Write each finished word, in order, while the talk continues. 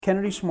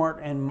Kennedy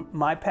Smart and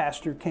my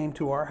pastor came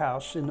to our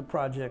house in the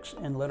projects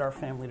and led our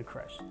family to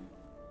Christ.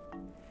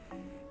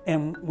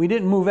 And we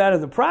didn't move out of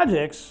the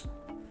projects,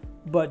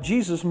 but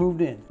Jesus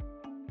moved in.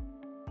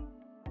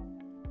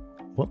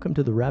 Welcome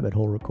to the Rabbit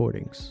Hole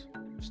Recordings.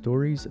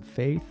 Stories of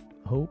faith,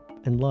 hope,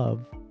 and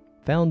love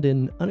found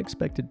in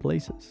unexpected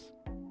places.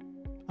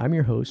 I'm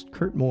your host,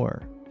 Kurt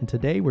Moore, and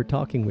today we're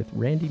talking with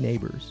Randy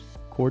Nabors,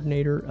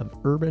 coordinator of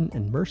Urban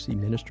and Mercy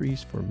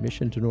Ministries for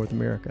Mission to North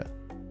America.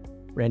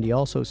 Randy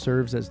also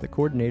serves as the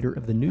coordinator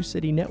of the New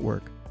City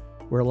Network,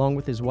 where along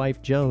with his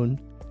wife, Joan,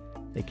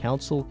 they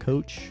counsel,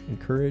 coach,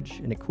 encourage,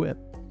 and equip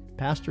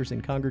pastors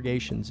and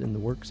congregations in the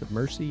works of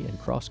mercy and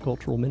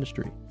cross-cultural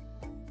ministry.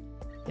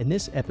 In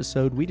this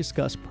episode, we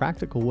discuss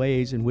practical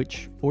ways in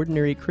which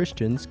ordinary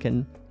Christians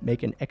can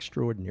make an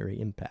extraordinary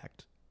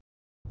impact.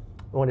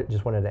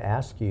 Just wanted to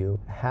ask you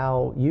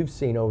how you've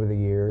seen over the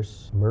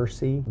years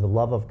mercy, the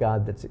love of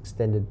God that's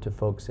extended to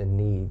folks in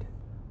need,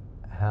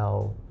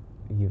 how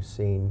you've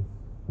seen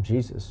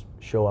Jesus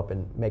show up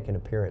and make an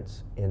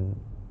appearance in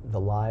the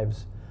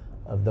lives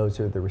of those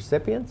who are the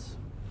recipients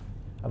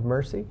of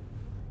mercy.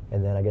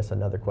 And then I guess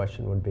another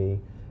question would be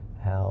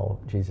how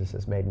Jesus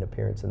has made an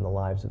appearance in the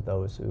lives of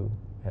those who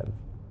have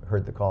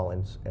heard the call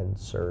and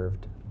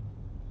served.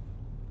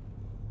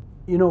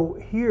 You know,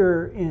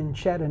 here in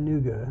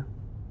Chattanooga,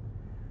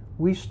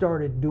 we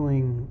started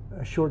doing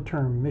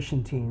short-term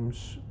mission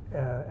teams.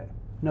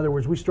 In other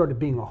words, we started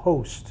being a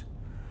host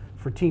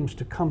for teams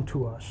to come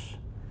to us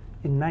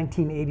in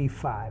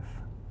 1985.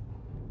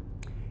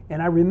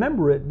 And I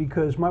remember it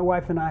because my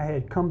wife and I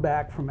had come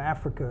back from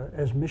Africa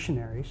as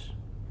missionaries,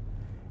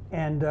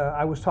 and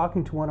I was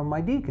talking to one of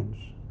my deacons,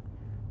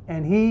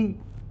 and he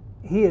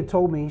had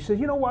told me, he said,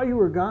 you know, while you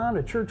were gone,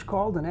 a church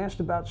called and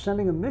asked about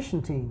sending a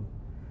mission team.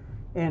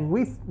 And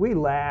we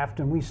laughed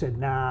and we said,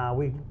 nah,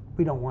 we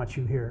don't want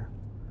you here.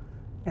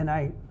 And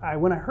I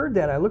when I heard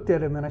that, I looked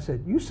at him and I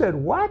said, you said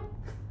what?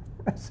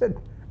 I said,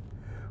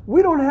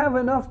 we don't have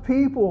enough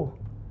people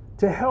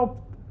to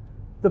help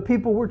the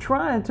people we're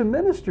trying to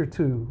minister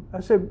to.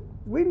 I said,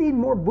 we need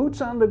more boots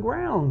on the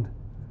ground.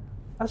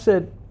 I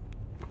said,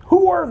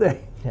 who are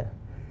they? Yeah.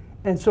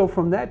 And so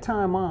from that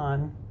time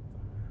on,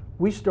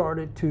 we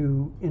started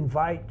to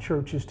invite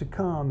churches to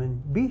come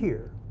and be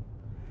here.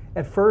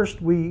 At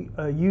first, we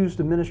used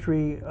the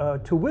ministry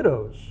to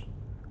widows.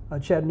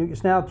 Chattanooga,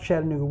 it's now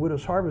Chattanooga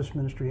Widows Harvest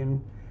Ministry,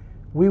 and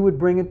we would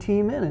bring a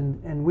team in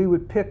and we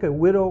would pick a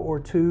widow or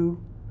two,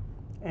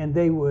 and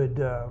they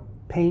would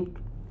paint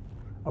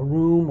a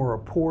room or a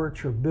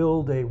porch or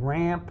build a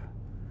ramp.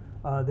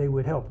 They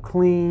would help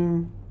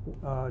clean,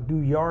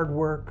 do yard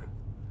work.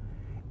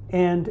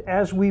 And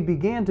as we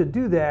began to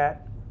do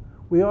that,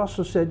 we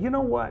also said, you know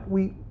what,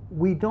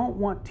 we don't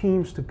want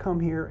teams to come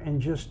here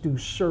and just do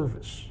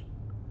service.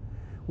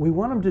 We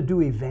want them to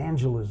do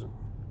evangelism.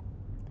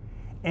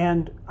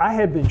 And I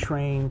had been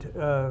trained,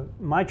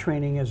 my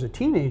training as a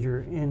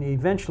teenager and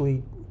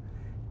eventually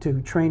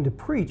to train to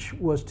preach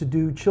was to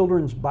do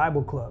children's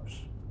Bible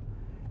clubs.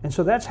 And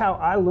so that's how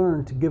I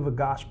learned to give a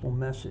gospel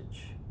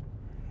message.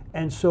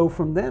 And so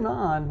from then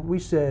on, we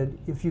said,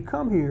 if you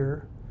come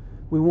here,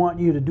 we want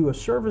you to do a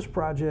service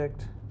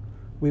project.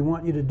 We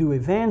want you to do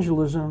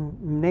evangelism,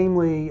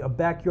 namely a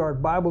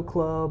backyard Bible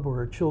club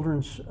or a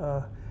children's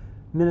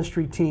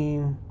ministry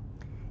team.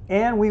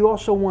 And we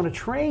also want to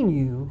train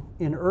you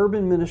in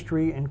urban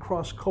ministry and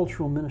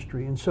cross-cultural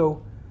ministry. And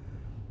so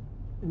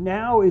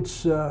now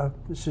this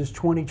is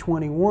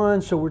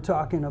 2021, so we're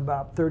talking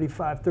about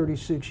 35,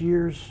 36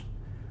 years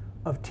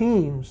of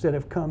teams that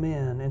have come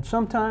in. And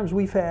sometimes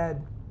we've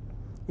had,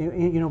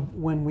 you know,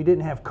 when we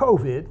didn't have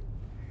COVID,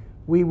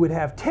 we would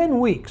have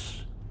 10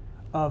 weeks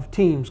of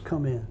teams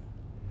come in.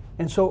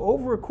 And so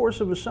over a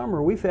course of a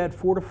summer, we've had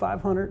 400 to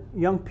 500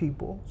 young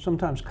people,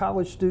 sometimes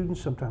college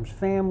students, sometimes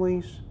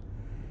families.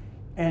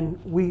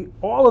 And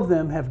all of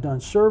them have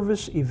done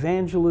service,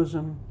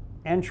 evangelism,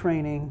 and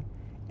training,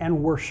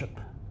 and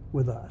worship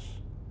with us.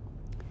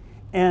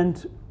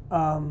 And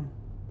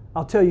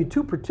I'll tell you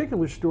two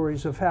particular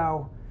stories of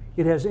how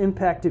it has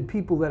impacted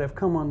people that have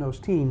come on those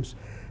teams.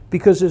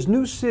 Because as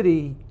New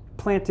City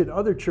planted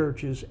other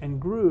churches and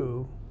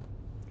grew,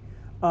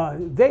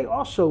 they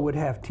also would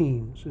have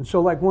teams. And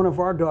so like one of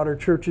our daughter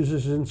churches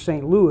is in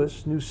St.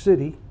 Louis, New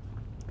City.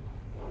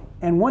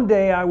 And one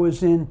day I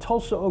was in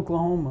Tulsa,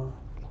 Oklahoma,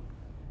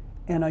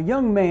 and a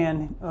young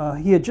man,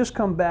 he had just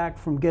come back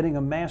from getting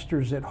a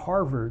master's at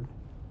Harvard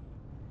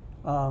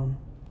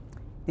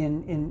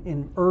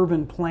in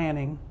urban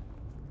planning.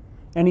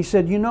 And he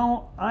said, you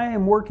know, I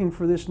am working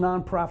for this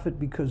nonprofit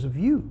because of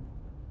you.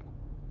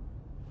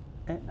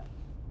 And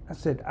I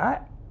said,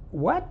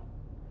 what?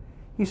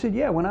 He said,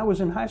 yeah, when I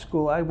was in high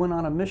school, I went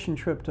on a mission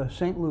trip to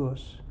St.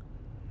 Louis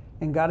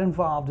and got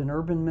involved in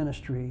urban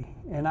ministry.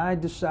 And I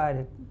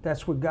decided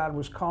that's what God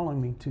was calling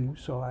me to.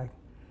 So I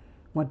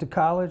went to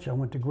college, I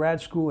went to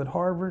grad school at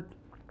Harvard,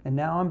 and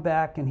now I'm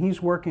back. And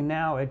he's working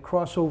now at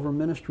Crossover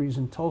Ministries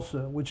in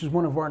Tulsa, which is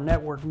one of our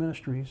network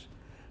ministries,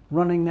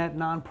 running that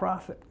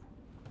nonprofit.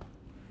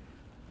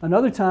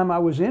 Another time I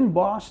was in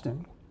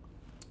Boston,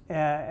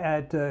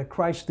 at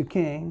Christ the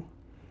King,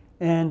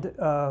 and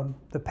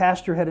the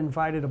pastor had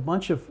invited a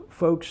bunch of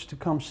folks to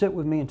come sit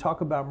with me and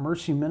talk about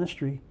mercy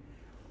ministry.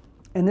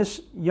 And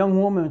this young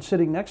woman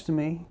sitting next to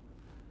me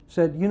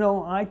said, "You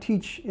know, I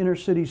teach inner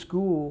city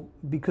school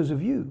because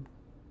of you."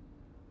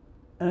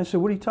 And I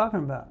said, "What are you talking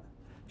about?"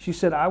 She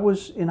said, "I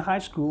was in high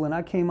school and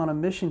I came on a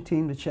mission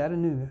team to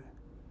Chattanooga,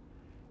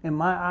 and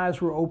my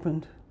eyes were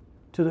opened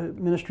to the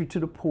ministry to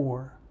the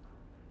poor,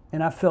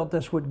 and I felt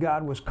that's what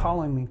God was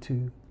calling me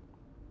to."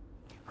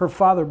 Her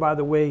father, by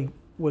the way,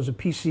 was a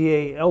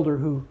PCA elder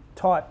who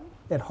taught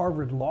at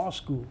Harvard Law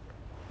School.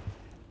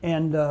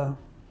 And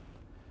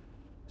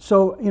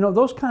so, you know,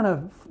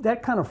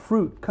 that kind of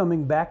fruit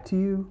coming back to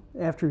you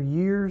after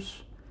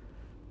years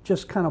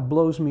just kind of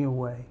blows me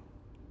away.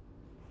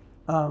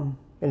 And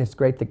it's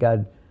great that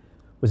God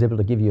was able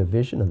to give you a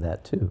vision of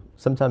that too.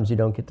 Sometimes you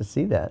don't get to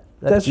see that.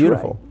 That's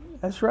beautiful.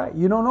 Right. That's right.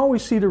 You don't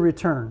always see the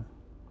return.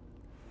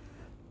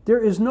 There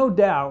is no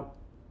doubt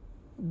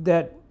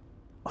that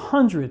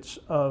hundreds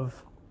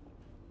of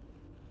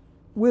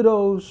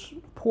widows,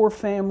 poor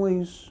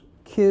families,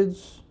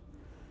 kids,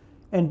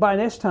 and by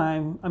this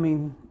time,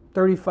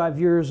 35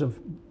 years of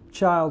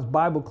child's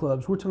Bible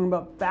clubs, we're talking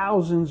about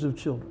thousands of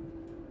children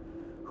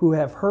who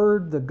have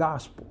heard the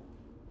gospel,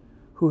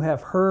 who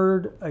have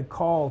heard a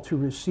call to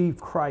receive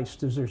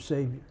Christ as their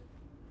Savior.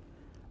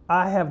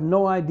 I have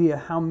no idea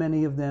how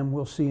many of them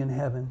we'll see in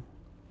heaven.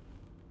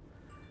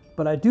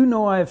 But I do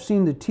know I have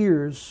seen the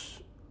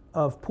tears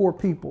of poor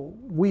people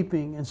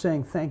weeping and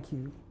saying thank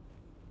you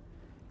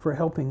for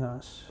helping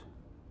us.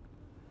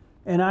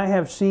 And I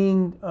have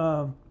seen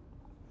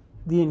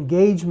the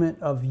engagement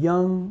of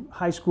young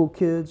high school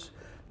kids,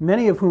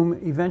 many of whom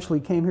eventually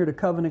came here to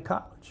Covenant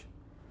College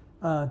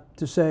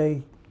to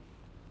say,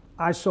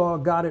 "I saw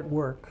God at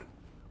work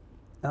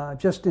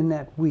just in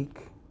that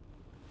week."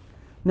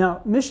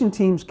 Now, mission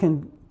teams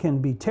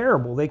can be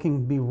terrible. They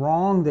can be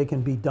wrong. They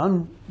can be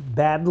done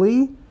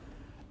badly.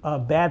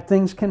 Bad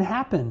things can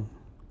happen.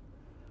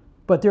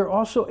 But they're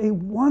also a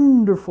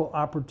wonderful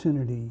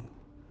opportunity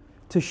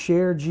to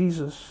share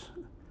Jesus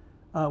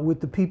with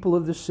the people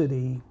of the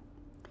city,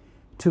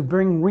 to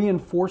bring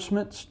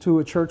reinforcements to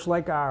a church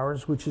like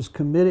ours, which is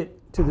committed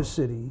to the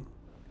city,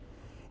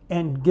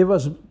 and give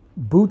us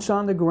boots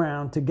on the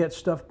ground to get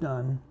stuff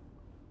done,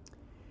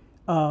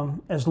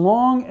 as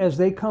long as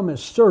they come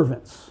as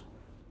servants.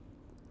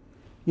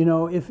 You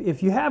know,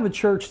 if you have a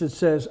church that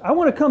says, "I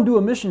want to come do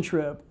a mission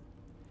trip,"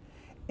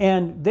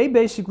 and they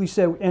basically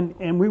say,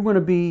 and we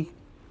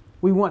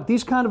want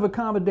these kind of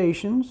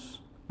accommodations,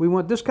 we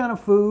want this kind of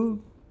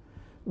food,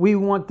 we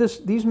want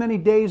these many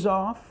days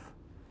off,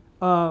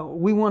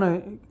 we want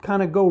to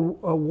kind of go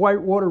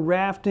whitewater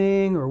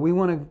rafting, or we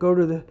want to go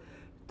to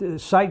the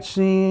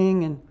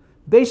sightseeing, and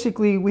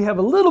basically we have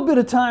a little bit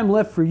of time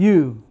left for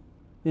you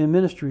in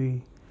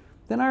ministry,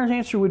 then our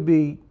answer would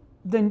be,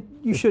 then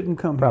you shouldn't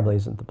come Probably here.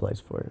 isn't the place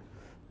for it.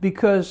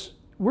 Because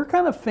we're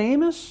kind of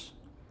famous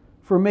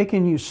for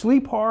making you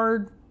sleep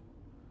hard,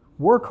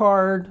 work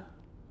hard,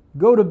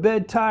 go to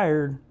bed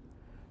tired,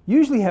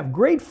 usually have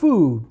great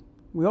food.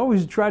 We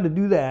always try to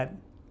do that.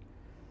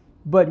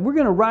 But we're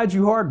going to ride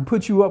you hard and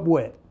put you up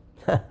wet.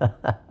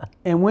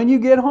 And when you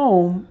get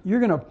home, you're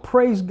going to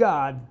praise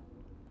God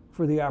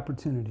for the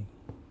opportunity.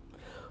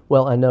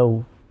 Well, I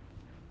know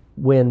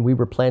when we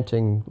were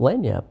planting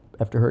lanyap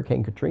after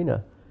Hurricane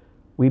Katrina,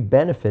 we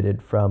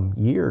benefited from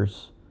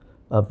years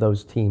of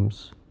those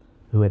teams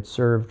who had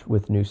served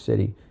with New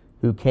City,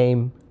 who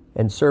came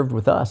and served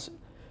with us,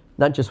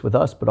 not just with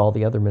us, but all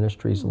the other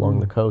ministries along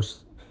the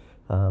coast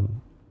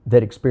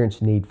that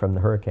experienced need from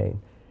the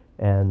hurricane.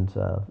 And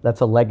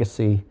that's a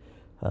legacy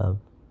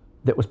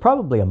that was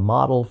probably a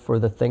model for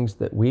the things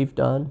that we've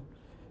done.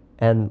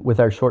 And with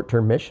our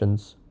short-term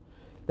missions,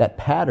 that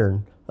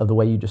pattern of the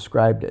way you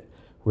described it,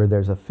 where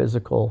there's a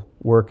physical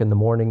work in the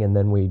morning and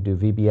then we do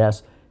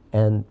VBS,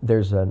 and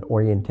there's an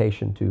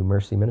orientation to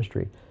mercy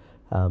ministry.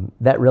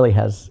 That really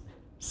has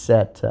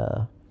set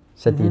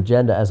the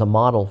agenda as a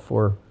model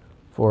for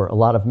a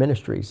lot of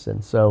ministries.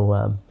 And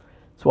so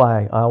that's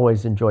why I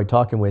always enjoy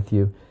talking with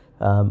you.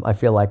 I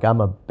feel like I'm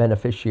a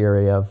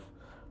beneficiary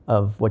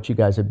of what you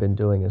guys have been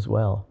doing as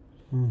well.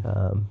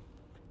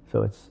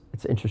 So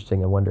it's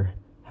interesting. I wonder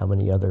how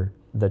many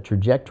the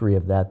trajectory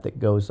of that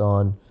goes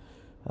on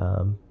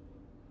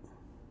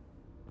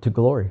to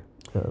glory.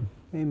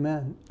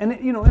 Amen. And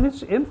and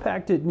it's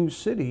impacted New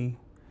City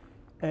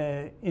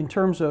in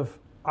terms of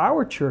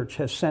our church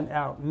has sent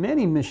out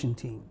many mission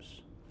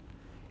teams.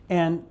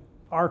 And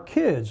our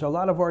kids, a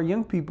lot of our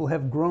young people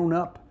have grown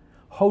up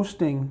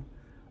hosting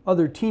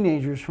other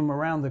teenagers from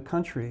around the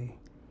country.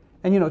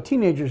 And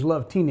teenagers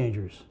love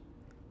teenagers.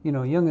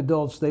 Young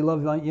adults, they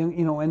love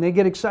young, and they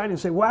get excited and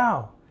say,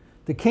 "Wow,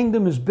 the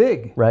kingdom is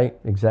big." Right,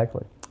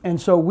 exactly. And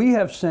so we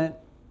have sent,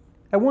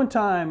 at one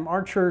time,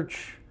 our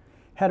church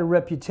had a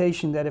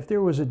reputation that if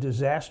there was a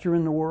disaster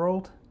in the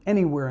world,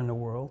 anywhere in the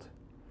world,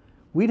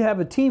 we'd have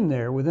a team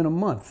there within a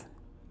month.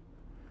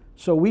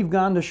 So we've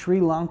gone to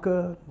Sri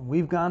Lanka,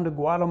 we've gone to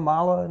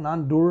Guatemala and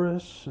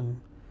Honduras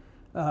and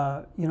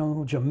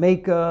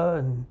Jamaica,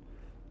 and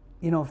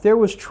if there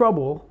was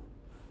trouble,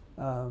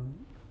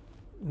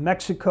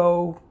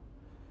 Mexico,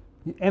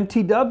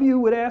 MTW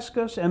would ask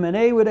us,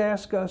 MNA would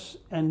ask us,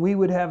 and we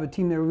would have a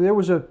team there. There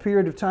was a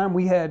period of time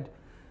we had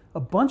a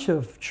bunch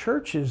of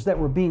churches that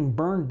were being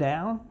burned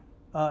down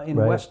in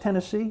West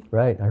Tennessee.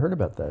 Right, I heard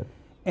about that.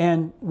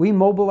 And we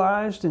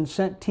mobilized and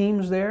sent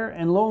teams there,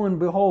 and lo and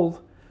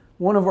behold,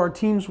 one of our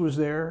teams was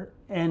there,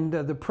 and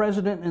the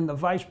president and the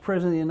vice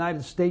president of the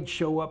United States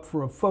show up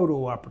for a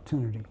photo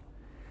opportunity.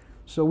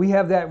 So we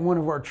have that in one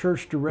of our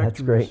church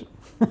directories.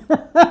 That's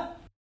great.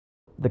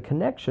 The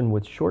connection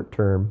with short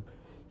term,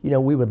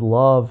 we would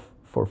love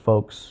for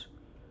folks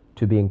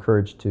to be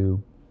encouraged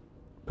to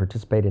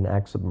participate in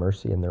acts of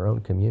mercy in their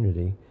own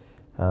community.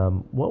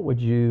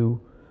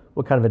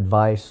 What kind of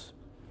advice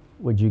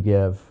would you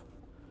give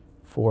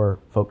for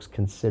folks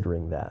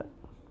considering that?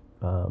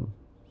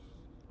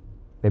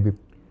 Maybe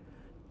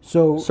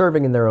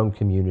serving in their own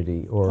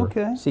community or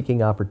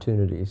seeking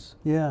opportunities.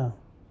 Yeah.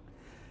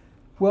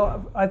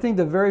 Well, I think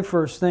the very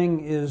first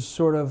thing is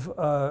sort of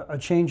a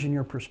change in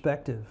your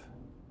perspective.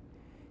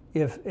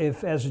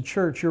 If as a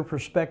church your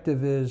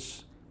perspective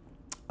is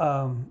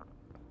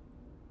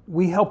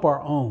we help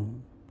our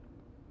own,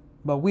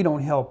 but we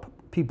don't help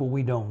people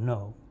we don't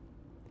know,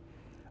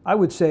 I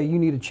would say you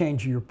need to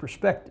change your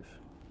perspective.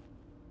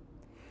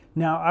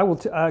 Now, I will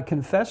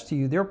confess to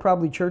you, there are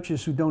probably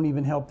churches who don't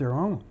even help their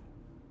own.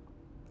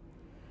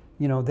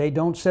 They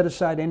don't set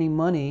aside any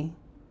money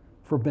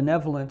for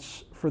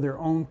benevolence for their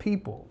own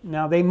people.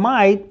 Now, they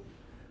might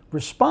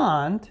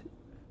respond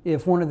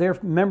if one of their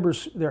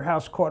members, their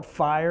house caught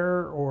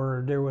fire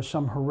or there was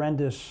some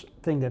horrendous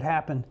thing that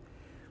happened.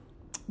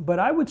 But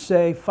I would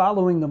say,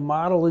 following the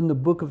model in the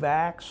book of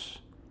Acts,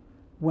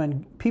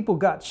 when people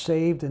got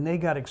saved and they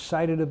got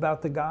excited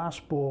about the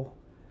gospel,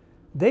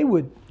 they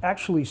would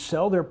actually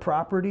sell their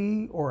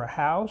property or a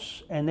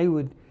house, and they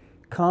would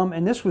come,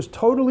 and this was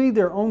totally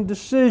their own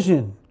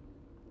decision.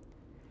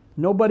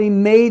 Nobody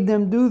made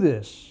them do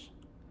this.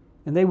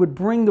 And they would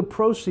bring the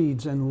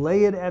proceeds and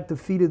lay it at the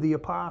feet of the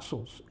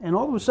apostles. And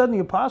all of a sudden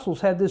the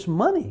apostles had this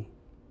money.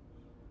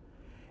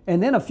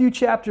 And then a few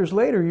chapters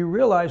later you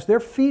realize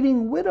they're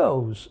feeding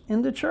widows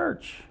in the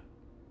church.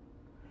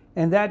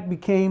 And that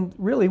became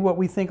really what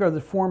we think are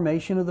the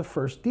formation of the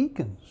first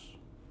deacons.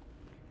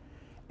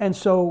 And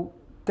so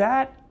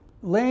that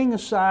laying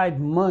aside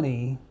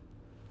money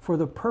for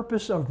the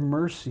purpose of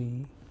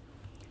mercy,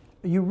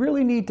 you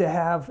really need to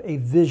have a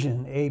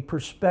vision, a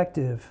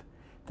perspective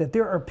that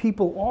there are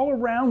people all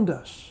around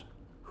us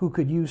who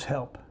could use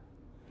help.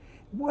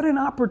 What an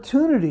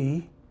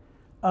opportunity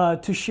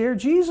to share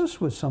Jesus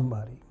with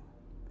somebody.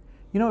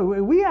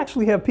 We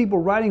actually have people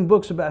writing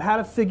books about how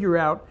to figure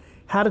out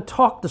how to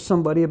talk to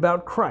somebody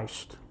about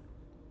Christ.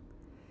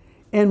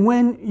 And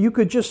when you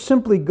could just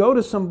simply go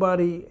to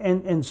somebody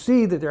and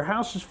see that their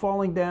house is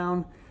falling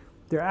down,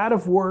 they're out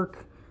of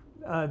work,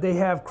 they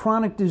have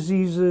chronic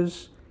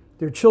diseases,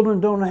 their children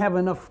don't have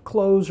enough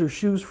clothes or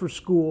shoes for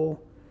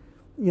school,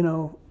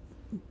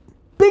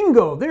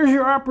 bingo, there's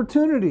your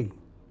opportunity.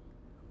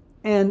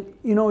 And,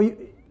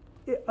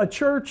 a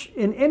church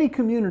in any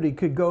community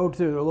could go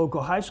to the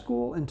local high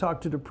school and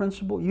talk to the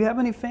principal. You have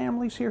any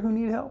families here who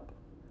need help?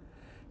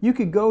 You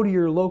could go to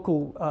your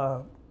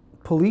local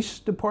police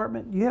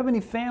department. You have any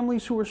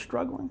families who are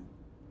struggling?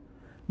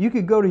 You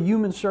could go to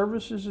human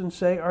services and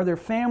say, are there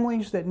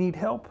families that need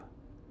help?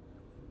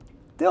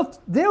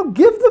 They'll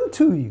give them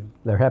to you.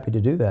 They're happy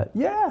to do that.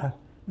 Yeah.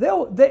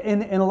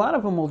 And a lot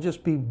of them will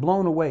just be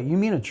blown away. You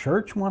mean a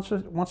church wants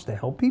to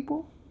help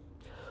people?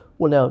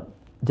 Well, now,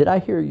 did I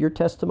hear your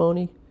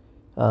testimony?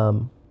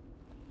 Tell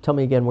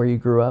me again where you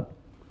grew up.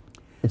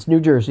 It's New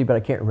Jersey, but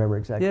I can't remember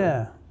exactly.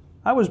 Yeah.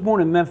 I was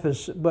born in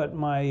Memphis, but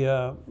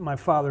my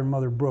father and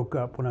mother broke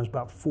up when I was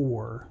about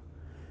 4.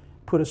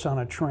 Put us on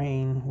a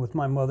train with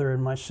my mother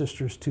and my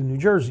sisters to New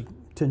Jersey,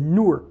 to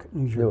Newark,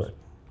 New Jersey. Newark.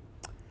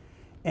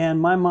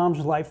 And my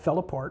mom's life fell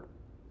apart.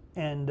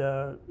 And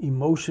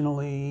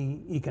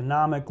emotionally,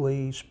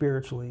 economically,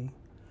 spiritually.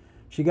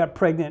 She got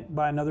pregnant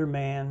by another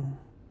man.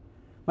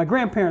 My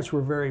grandparents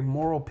were very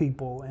moral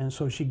people, and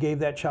so she gave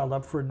that child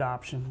up for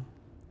adoption.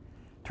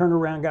 Turned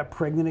around, got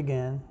pregnant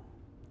again.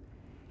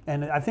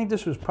 And I think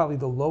this was probably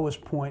the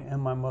lowest point in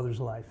my mother's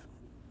life,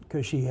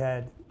 because she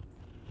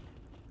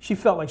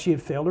felt like she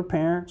had failed her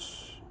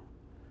parents.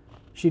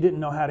 She didn't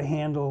know how to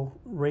handle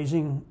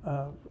raising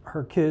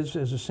her kids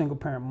as a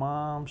single-parent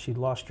mom. She'd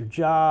lost her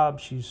job.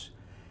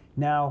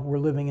 Now we're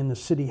living in the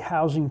city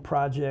housing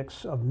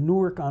projects of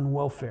Newark on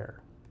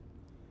welfare.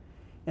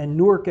 And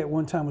Newark at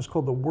one time was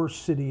called the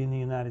worst city in the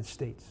United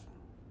States.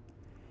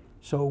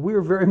 So we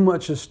were very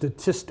much a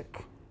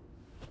statistic.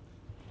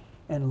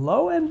 And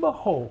lo and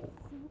behold,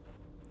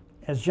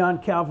 as John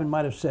Calvin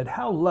might have said,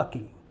 how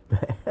lucky,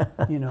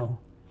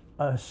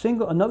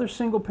 another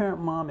single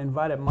parent mom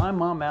invited my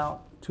mom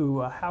out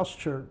to a house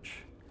church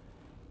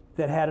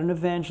that had an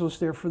evangelist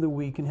there for the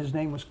week, and his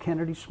name was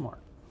Kennedy Smart,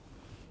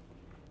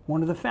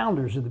 one of the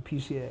founders of the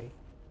PCA.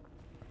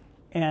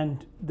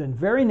 And the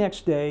very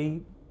next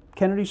day,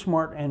 Kennedy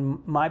Smart and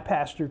my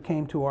pastor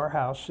came to our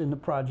house in the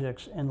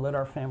projects and led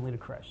our family to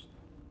Christ.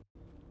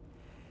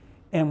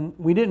 And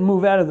we didn't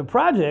move out of the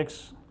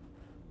projects,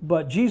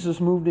 but Jesus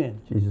moved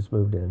in. Jesus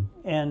moved in.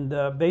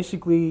 And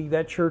basically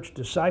that church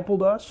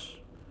discipled us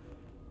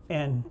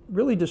and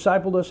really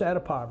discipled us out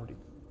of poverty.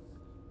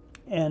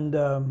 And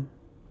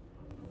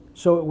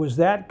so it was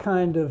that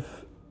kind of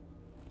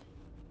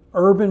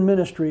urban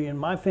ministry in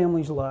my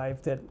family's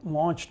life that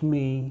launched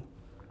me,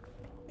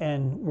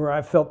 and where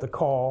I felt the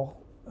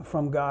call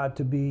from God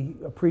to be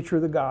a preacher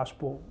of the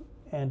gospel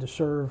and to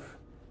serve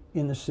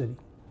in the city.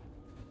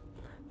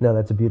 No,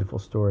 that's a beautiful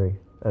story,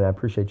 and I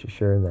appreciate you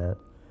sharing that.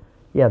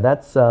 Yeah,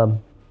 that's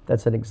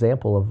an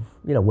example of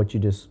what you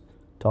just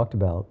talked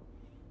about,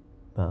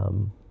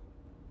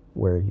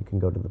 where you can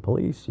go to the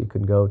police, you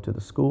can go to the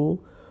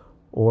school,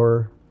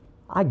 or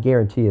I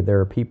guarantee you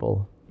there are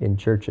people in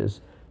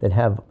churches that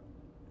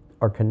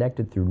are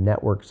connected through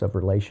networks of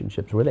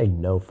relationships where they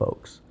know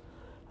folks.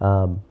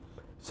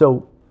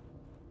 So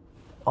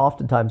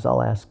oftentimes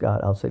I'll ask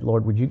God, I'll say,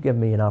 Lord, would you give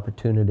me an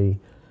opportunity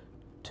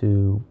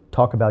to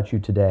talk about you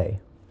today?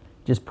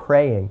 Just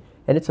praying.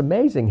 And it's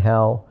amazing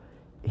how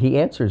he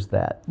answers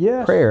that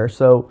prayer.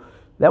 So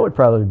that would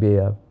probably be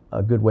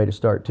a good way to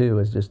start too,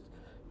 is just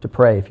to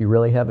pray if you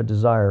really have a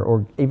desire,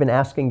 or even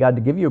asking God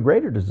to give you a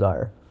greater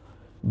desire.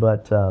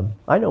 But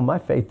I know my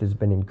faith has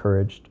been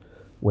encouraged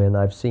when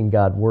I've seen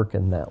God work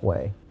in that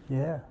way.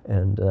 Yeah.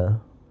 And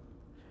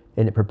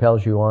it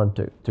propels you on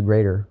to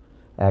greater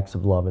acts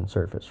of love and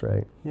service,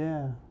 right?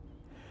 Yeah.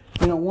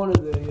 One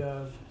of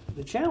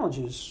the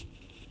challenges,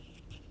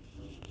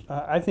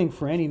 I think,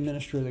 for any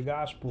minister of the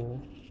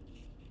gospel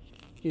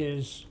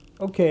is,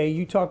 okay,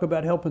 you talk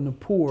about helping the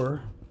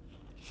poor,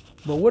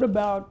 but what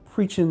about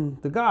preaching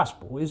the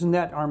gospel? Isn't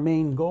that our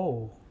main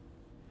goal?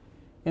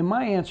 And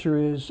my answer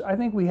is, I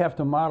think we have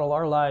to model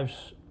our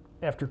lives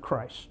after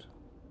Christ,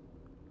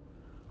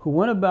 who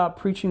went about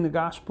preaching the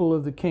gospel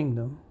of the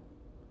kingdom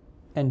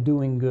and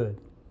doing good.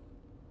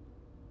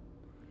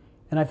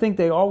 And I think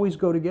they always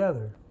go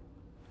together.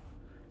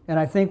 And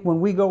I think when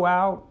we go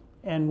out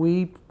and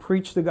we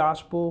preach the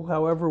gospel,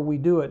 however we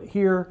do it,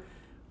 here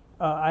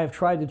I have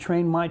tried to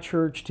train my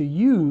church to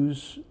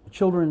use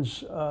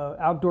children's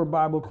outdoor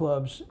Bible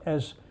clubs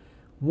as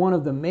one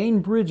of the main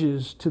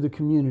bridges to the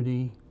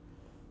community,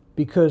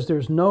 because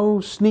there's no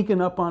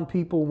sneaking up on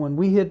people. When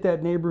we hit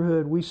that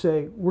neighborhood, we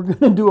say, we're going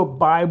to do a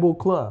Bible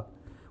club.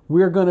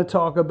 We're going to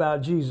talk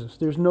about Jesus.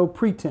 There's no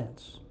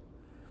pretense.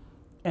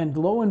 And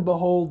lo and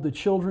behold, the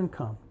children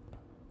come.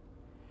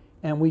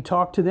 And we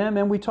talk to them,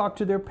 and we talk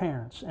to their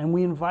parents, and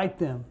we invite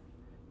them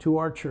to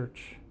our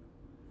church.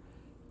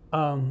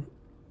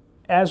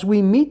 As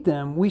we meet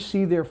them, we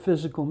see their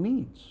physical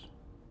needs.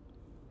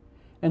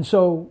 And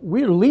so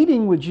we're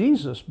leading with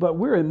Jesus, but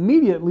we're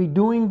immediately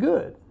doing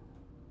good.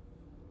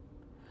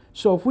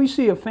 So if we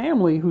see a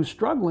family who's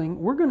struggling,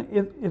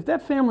 if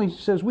that family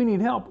says we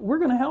need help, we're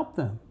going to help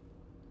them.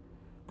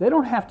 They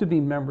don't have to be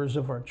members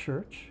of our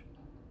church,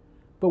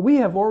 but we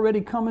have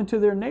already come into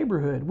their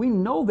neighborhood. We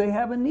know they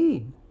have a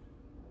need.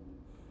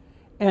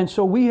 And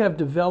so we have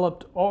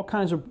developed all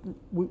kinds of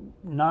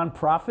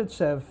nonprofits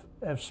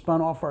have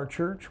spun off our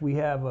church. We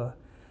have an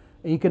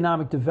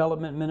economic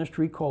development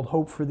ministry called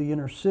Hope for the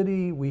Inner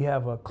City. We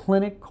have a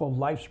clinic called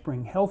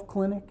LifeSpring Health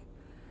Clinic,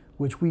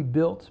 which we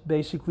built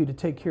basically to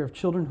take care of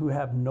children who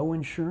have no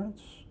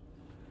insurance.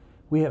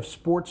 We have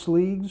sports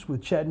leagues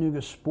with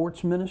Chattanooga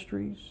Sports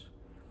Ministries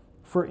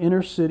for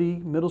inner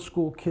city middle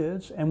school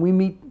kids, and we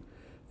meet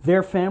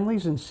their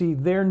families and see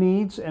their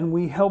needs, and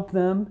we help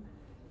them,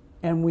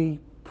 and we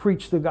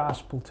preach the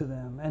gospel to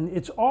them. And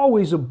it's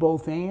always a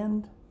both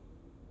and.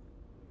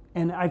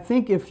 And I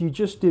think if you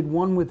just did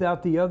one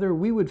without the other,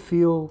 we would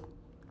feel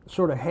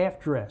sort of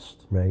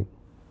half-dressed. Right.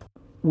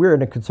 We're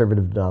in a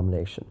conservative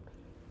denomination,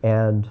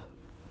 and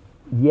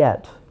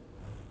yet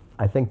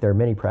I think there are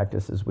many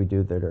practices we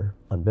do that are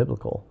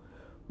unbiblical.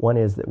 One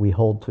is that we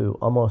hold to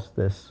almost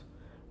this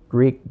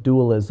Greek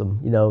dualism,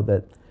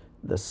 that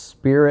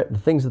the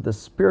things of the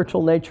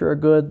spiritual nature are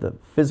good, the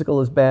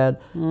physical is bad.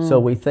 So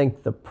we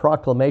think the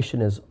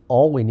proclamation is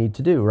all we need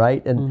to do,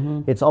 right?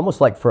 And it's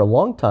almost like for a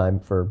long time,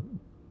 for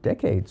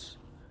decades,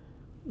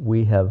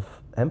 we have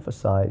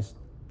emphasized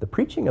the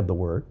preaching of the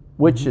word,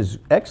 which is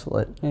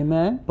excellent.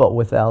 Amen. But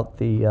without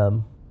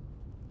the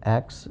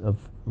acts of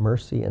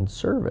mercy and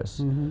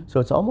service. So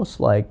it's almost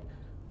like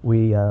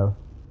we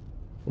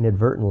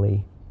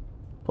inadvertently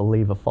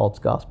believe a false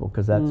gospel,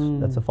 because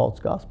that's a false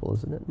gospel,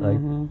 isn't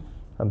it?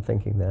 I'm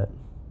thinking that.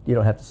 You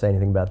don't have to say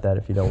anything about that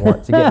if you don't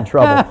want to get in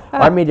trouble.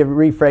 I mean to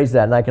rephrase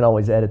that, and I can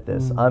always edit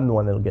this. I'm the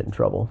one that'll get in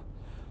trouble.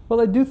 Well,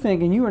 I do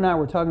think, and you and I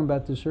were talking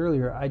about this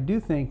earlier, I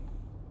do think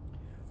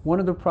one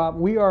of the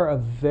problems, we are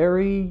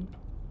in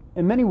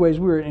many ways,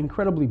 we're an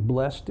incredibly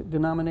blessed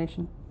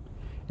denomination,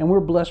 and we're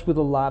blessed with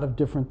a lot of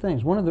different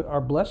things. One of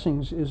our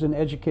blessings is an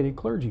educated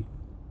clergy.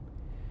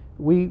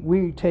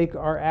 We take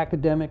our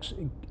academics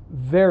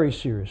very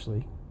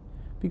seriously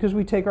because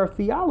we take our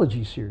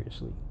theology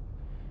seriously.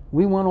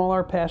 We want all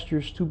our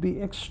pastors to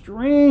be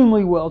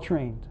extremely well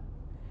trained.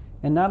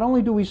 And not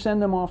only do we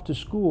send them off to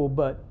school,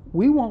 but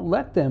we won't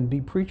let them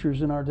be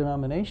preachers in our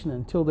denomination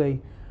until they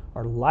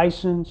are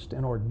licensed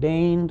and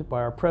ordained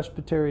by our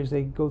presbyteries.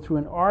 They go through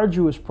an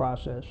arduous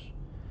process.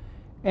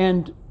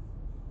 And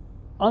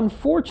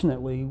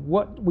unfortunately,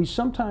 what we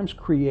sometimes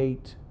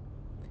create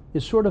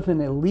is sort of an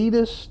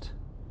elitist,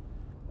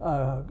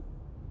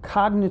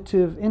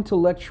 cognitive,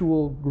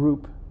 intellectual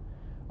group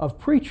of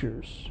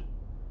preachers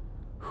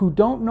who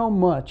don't know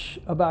much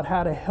about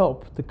how to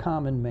help the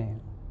common man.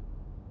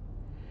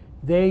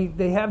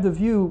 They have the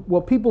view,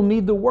 well, people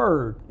need the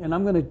word, and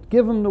I'm going to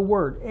give them the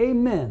word.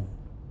 Amen.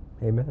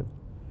 Amen.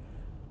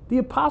 The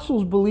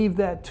apostles believed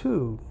that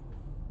too.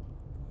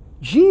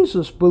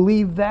 Jesus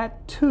believed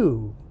that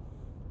too.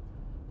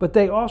 But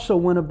they also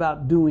went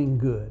about doing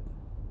good.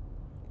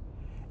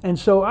 And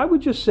so I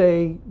would just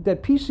say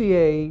that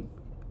PCA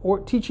or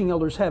teaching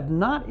elders have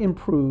not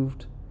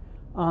improved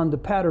on the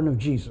pattern of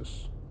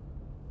Jesus.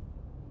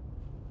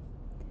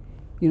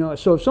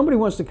 So if somebody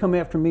wants to come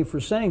after me for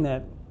saying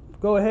that,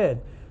 go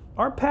ahead.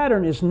 Our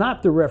pattern is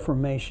not the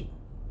Reformation.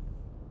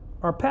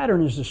 Our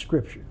pattern is the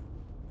Scripture.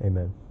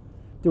 Amen.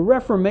 The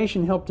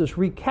Reformation helped us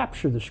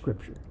recapture the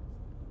Scripture.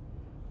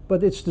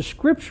 But it's the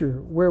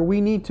Scripture where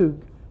we need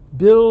to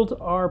build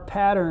our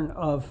pattern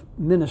of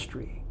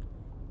ministry.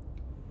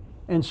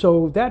 And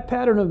so that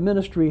pattern of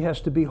ministry has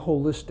to be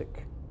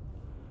holistic.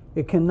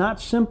 It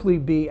cannot simply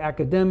be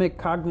academic,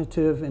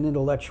 cognitive, and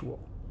intellectual.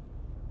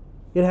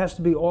 It has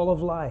to be all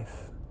of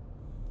life.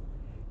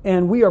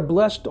 And we are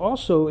blessed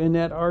also in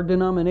that our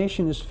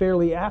denomination is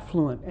fairly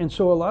affluent. And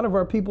so a lot of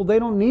our people, they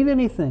don't need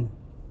anything.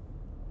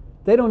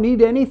 They don't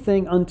need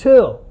anything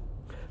until.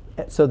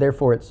 So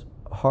therefore it's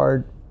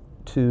hard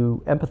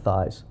to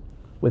empathize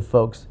with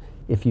folks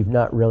if you've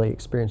not really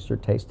experienced or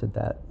tasted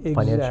that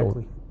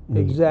financial need.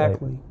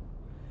 Exactly. Right?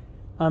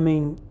 I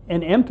mean,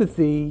 and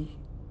empathy,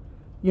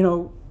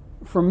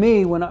 for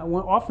me,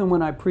 often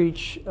when I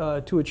preach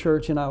to a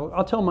church, and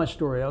I'll tell my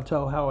story, I'll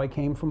tell how I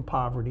came from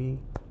poverty.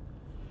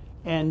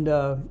 And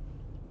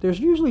there's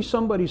usually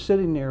somebody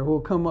sitting there who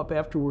will come up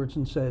afterwards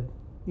and said,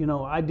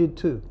 I did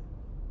too,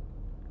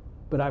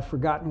 but I've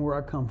forgotten where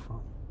I come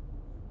from.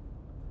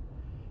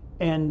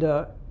 And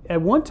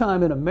at one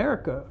time in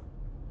America,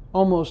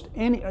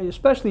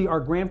 especially our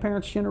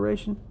grandparents'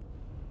 generation,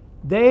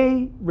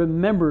 they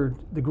remembered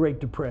the Great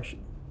Depression.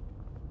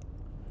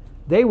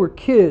 They were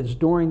kids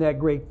during that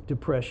Great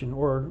Depression,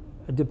 or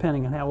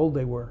depending on how old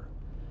they were.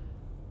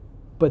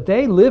 But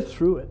they lived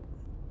through it.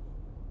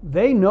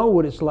 They know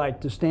what it's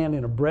like to stand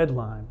in a bread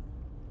line,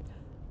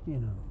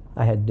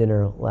 I had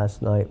dinner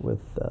last night with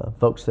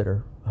folks that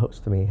are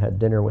hosting me, had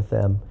dinner with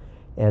them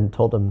and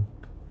told them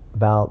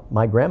about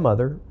my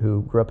grandmother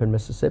who grew up in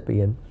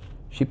Mississippi, and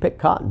she picked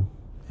cotton.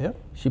 Yep.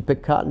 She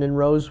picked cotton in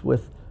rows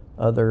with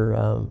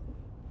other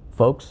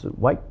folks,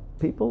 white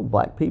people,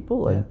 black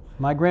people. And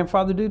my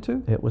grandfather did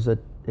too. It was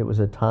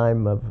a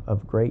time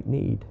of great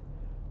need.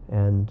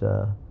 And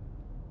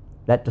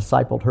that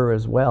discipled her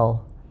as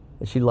well.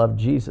 She loved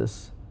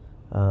Jesus.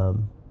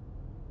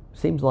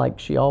 Seems like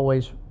she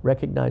always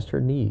recognized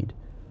her need,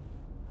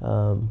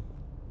 and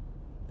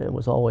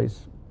was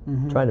always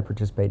trying to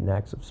participate in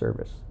acts of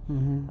service.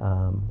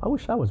 I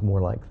wish I was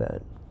more like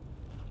that.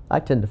 I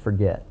tend to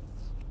forget.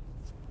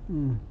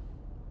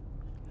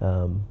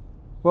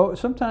 Well,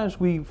 sometimes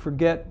we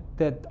forget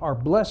that our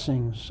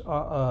blessings,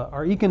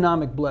 our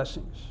economic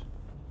blessings,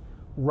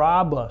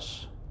 rob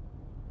us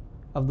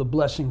of the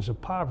blessings of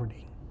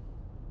poverty.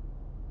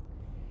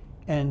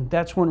 And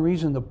that's one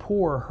reason the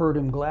poor heard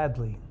him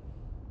gladly.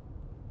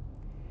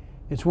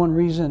 It's one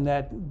reason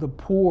that the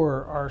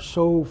poor are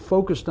so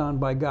focused on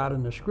by God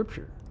in the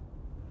Scripture,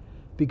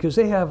 because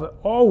they have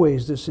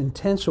always this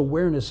intense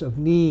awareness of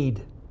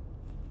need.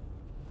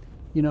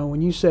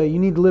 When you say you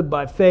need to live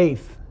by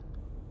faith,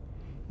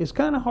 it's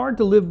kind of hard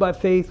to live by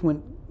faith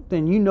when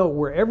then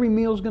where every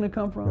meal is going to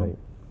come from. Right.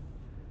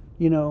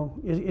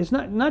 It's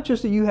not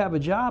just that you have a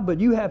job, but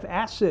you have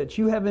assets,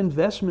 you have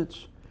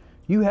investments.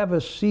 You have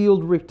a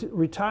sealed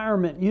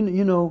retirement.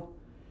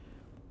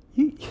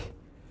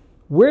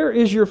 Where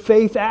is your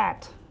faith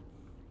at?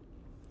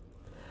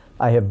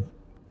 I have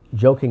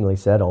jokingly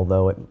said,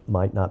 although it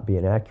might not be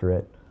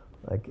inaccurate,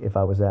 like if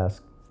I was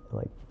asked,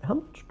 how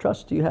much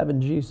trust do you have in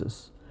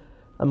Jesus?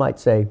 I might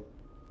say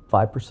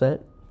 5%.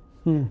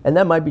 And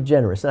that might be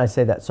generous. And I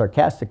say that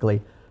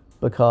sarcastically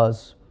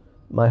because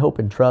my hope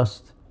and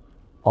trust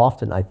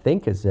often, I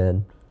think, is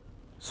in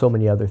so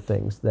many other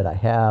things that I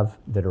have,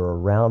 that are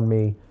around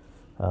me.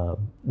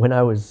 When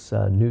I was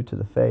new to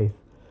the faith,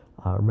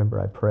 I remember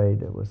I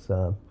prayed,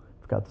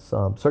 forgot the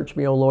psalm, "Search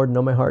me, O Lord,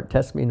 know my heart,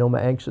 test me, know my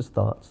anxious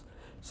thoughts.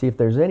 See if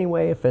there's any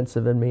way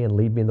offensive in me, and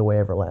lead me in the way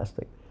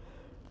everlasting."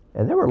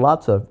 And there were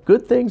lots of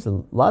good things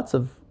and lots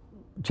of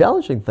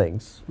challenging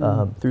things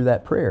through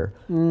that prayer,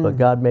 but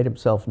God made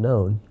himself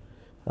known.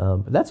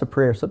 But that's a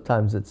prayer,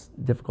 sometimes it's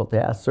difficult to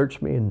ask.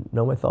 Search me and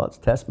know my thoughts,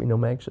 test me, know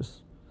my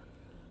anxious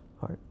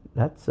heart.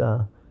 That's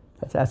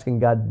asking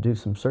God to do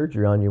some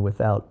surgery on you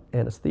without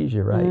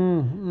anesthesia,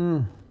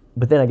 right?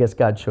 But then I guess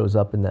God shows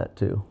up in that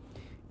too.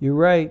 You're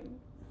right.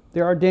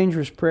 There are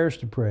dangerous prayers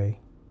to pray.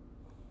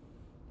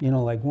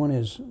 Like one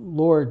is,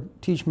 "Lord,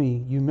 teach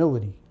me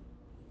humility."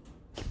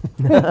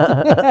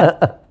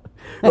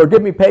 Or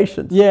give me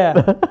patience.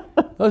 Yeah.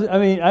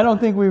 I don't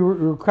think we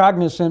were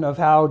cognizant of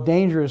how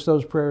dangerous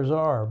those prayers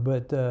are,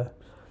 but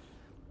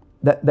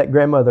That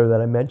grandmother that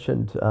I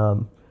mentioned, I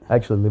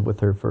actually lived with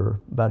her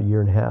for about 1.5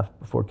 years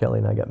before Kelly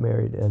and I got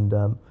married.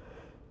 And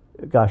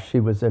gosh,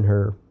 she was in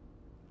her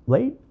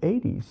late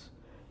 80s.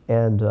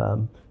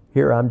 And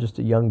here I'm just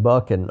a young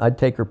buck, and I'd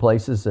take her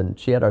places, and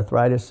she had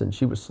arthritis, and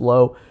she was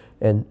slow.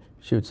 And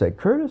she would say,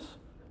 Curtis,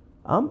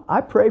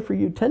 I pray for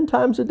you 10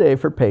 times a day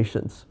for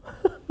patience.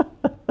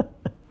 I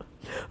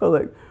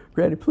was like,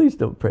 Granny, please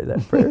don't pray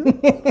that prayer.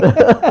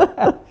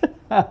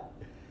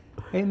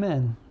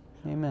 Amen.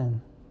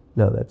 Amen.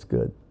 No, that's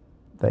good.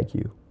 Thank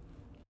you.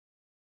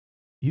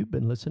 You've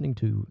been listening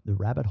to the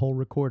Rabbit Hole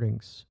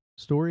Recordings,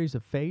 stories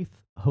of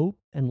faith, hope,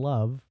 and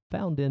love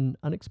found in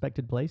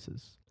unexpected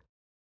places.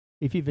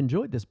 If you've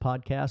enjoyed this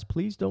podcast,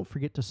 please don't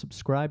forget to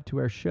subscribe to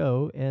our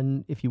show,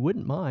 and if you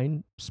wouldn't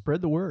mind,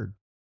 spread the word.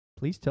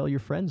 Please tell your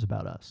friends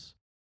about us.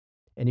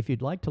 And if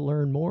you'd like to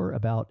learn more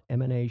about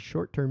M&A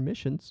short-term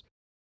missions,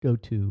 go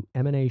to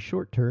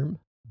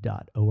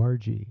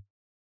mnashortterm.org.